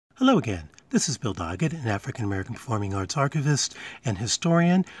Hello again. This is Bill Doggett, an African-American performing arts archivist and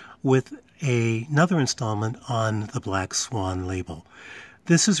historian with another installment on the Black Swan label.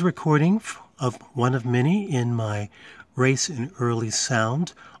 This is a recording of one of many in my Race and Early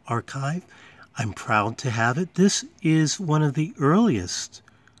Sound archive. I'm proud to have it. This is one of the earliest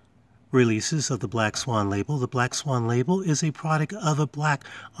releases of the Black Swan label. The Black Swan label is a product of a black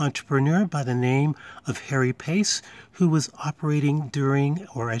entrepreneur by the name of Harry Pace, who was operating during,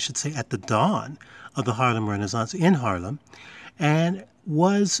 or I should say at the dawn, of the Harlem Renaissance in Harlem, and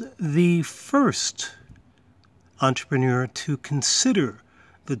was the first entrepreneur to consider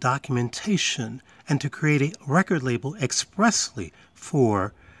the documentation and to create a record label expressly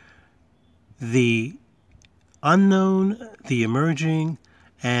for the unknown, the emerging,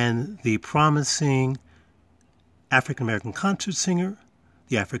 and the promising African-American concert singer,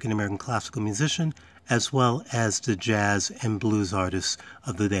 the African-American classical musician, as well as the jazz and blues artists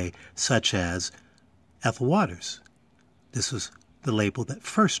of the day, such as Ethel Waters. This was the label that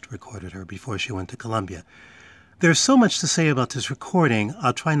first recorded her before she went to Columbia. There's so much to say about this recording.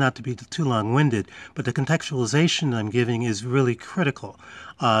 I'll try not to be too long-winded, but the contextualization I'm giving is really critical.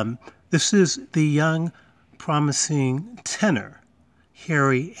 This is the young, promising tenor,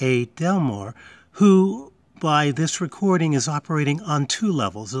 Harry A. Delmore, who by this recording is operating on two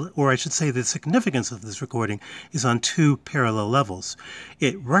levels, or I should say the significance of this recording is on two parallel levels.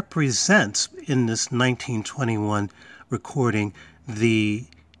 It represents, in this 1921 recording, the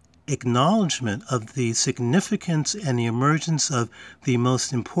acknowledgement of the significance and the emergence of the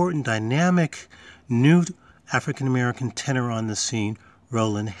most important dynamic new African-American tenor on the scene,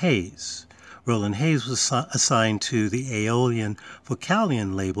 Roland Hayes. Roland Hayes was assigned to the Aeolian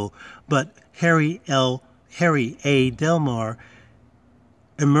Vocalion label, but Harry A. Delmore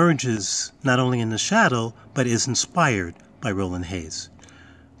emerges not only in the shadow, but is inspired by Roland Hayes.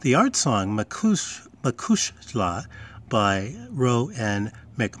 The art song, Makushla, by Rowe and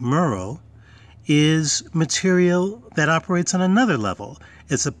McMurrow, is material that operates on another level.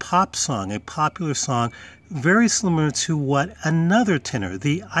 It's a pop song, a popular song, very similar to what another tenor,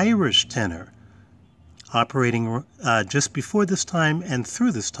 the Irish tenor, operating just before this time and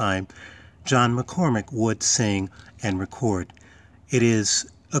through this time, John McCormick would sing and record. It is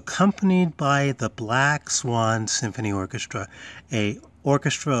accompanied by the Black Swan Symphony Orchestra, an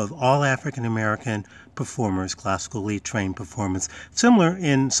orchestra of all African-American performers, classically trained performers, similar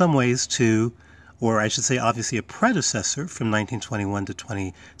in some ways to, or I should say obviously a predecessor from 1921 to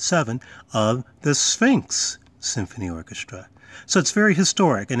 27 of the Sphinx Symphony Orchestra. So it's very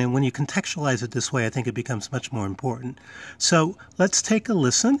historic, and then when you contextualize it this way, I think it becomes much more important. So let's take a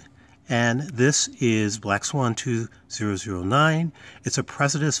listen, and this is Black Swan 2009. It's a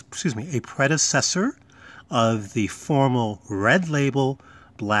predecessor of the formal red label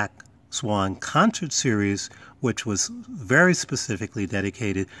Black Swan Concert Series, which was very specifically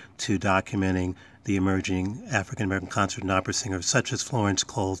dedicated to documenting the emerging African-American concert and opera singers such as Florence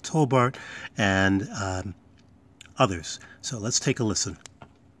Cole Tobart and others. So let's take a listen.